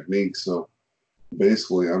some techniques. So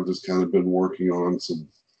basically, I've just kind of been working on some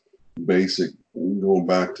going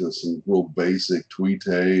back to some real basic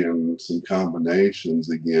Tuite and some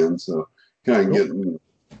combinations again. So kind of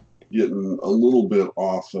getting a little bit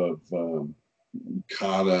off of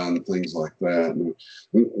kata and things like that.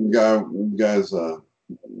 And guy's a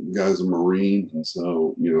Marine, and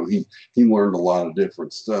so he learned a lot of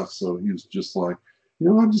different stuff. So he was just like,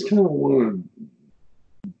 I just kind of want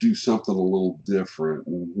to do something a little different.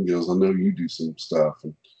 And he goes, I know you do some stuff,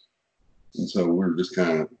 and so we're just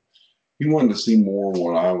kind of. He wanted to see more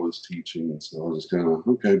what I was teaching, and so I was just kind of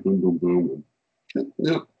okay, boom, boom, boom, and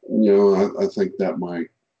I think that might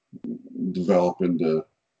develop into a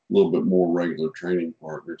little bit more regular training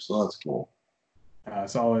partners. So that's cool.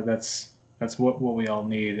 So that's what we all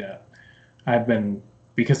need. I've been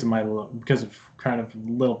because of kind of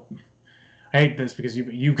little. I hate this because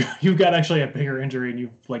you got actually a bigger injury and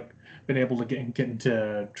you've like been able to get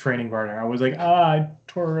into training partner. I was like, I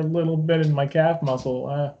tore a little bit in my calf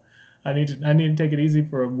muscle. I need to take it easy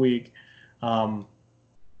for a week.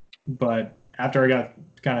 But after I got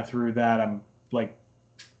kind of through that, I'm like,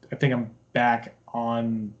 I think I'm back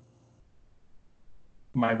on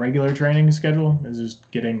my regular training schedule. Is just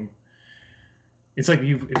getting. It's like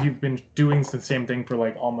if you've been doing the same thing for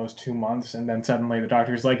like almost 2 months, and then suddenly the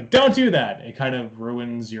doctor's like, "Don't do that." It kind of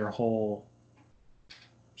ruins your whole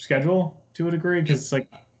schedule to a degree because it's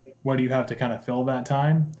like, what do you have to kind of fill that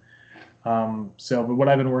time? But what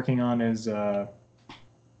I've been working on is I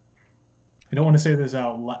don't want to say this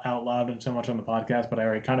out loud and so much on the podcast, but I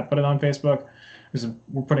already kind of put it on Facebook.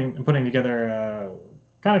 We're putting together a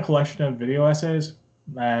kind of collection of video essays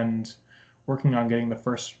and working on getting the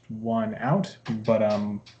first one out. But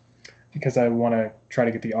because I want to try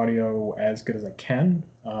to get the audio as good as I can,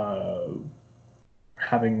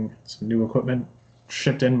 having some new equipment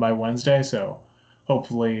shipped in by Wednesday, so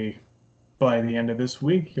hopefully by the end of this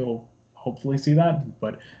week you'll hopefully see that,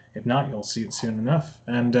 but if not, you'll see it soon enough.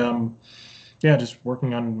 And just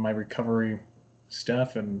working on my recovery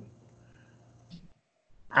stuff. And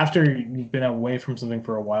after you've been away from something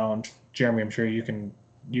for a while, and Jeremy, I'm sure you can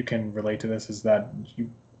relate to this, is that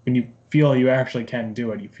when you feel you actually can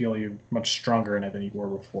do it, you feel you're much stronger in it than you were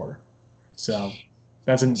before. So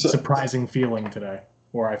that's a surprising feeling today,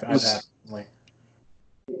 or I've had recently.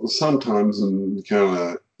 Sometimes, and kind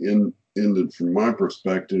of ended from my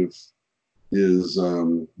perspective, is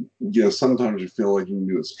sometimes you feel like you can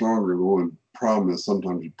do it stronger. The only problem is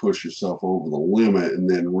sometimes you push yourself over the limit and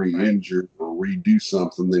then re-injure or redo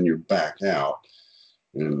something, then you're back out,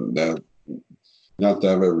 and Not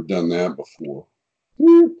that I've ever done that before.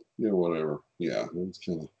 Yeah, whatever. Yeah, it's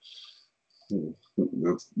kind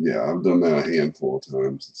of yeah. I've done that a handful of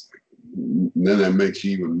times. It's like, and then that makes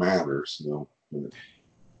you even madder. So, but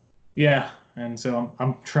Yeah, and so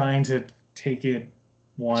I'm trying to take it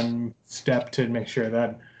one step to make sure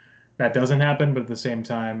that that doesn't happen, but at the same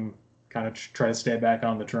time, kind of try to stay back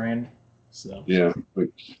on the train. So yeah, but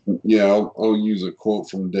yeah, I'll use a quote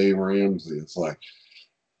from Dave Ramsey. It's like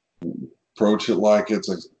approach it like it's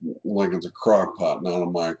a crock pot, not a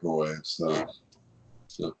microwave. So,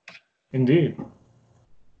 indeed.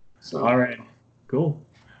 so All right, cool.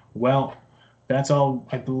 Well, that's all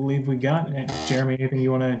I believe we got. Jeremy, anything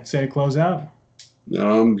you want to say to close out?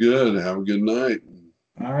 no, I'm good. Have a good night,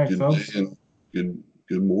 All right, good day, folks. and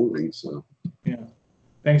good morning. So, Yeah.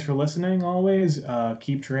 Thanks for listening always.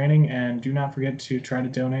 Keep training and do not forget to try to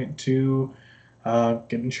donate to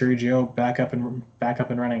getting Shuri Geo back up and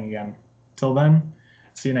running again. Till then,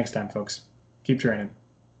 see you next time, folks. Keep training.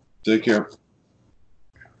 take care.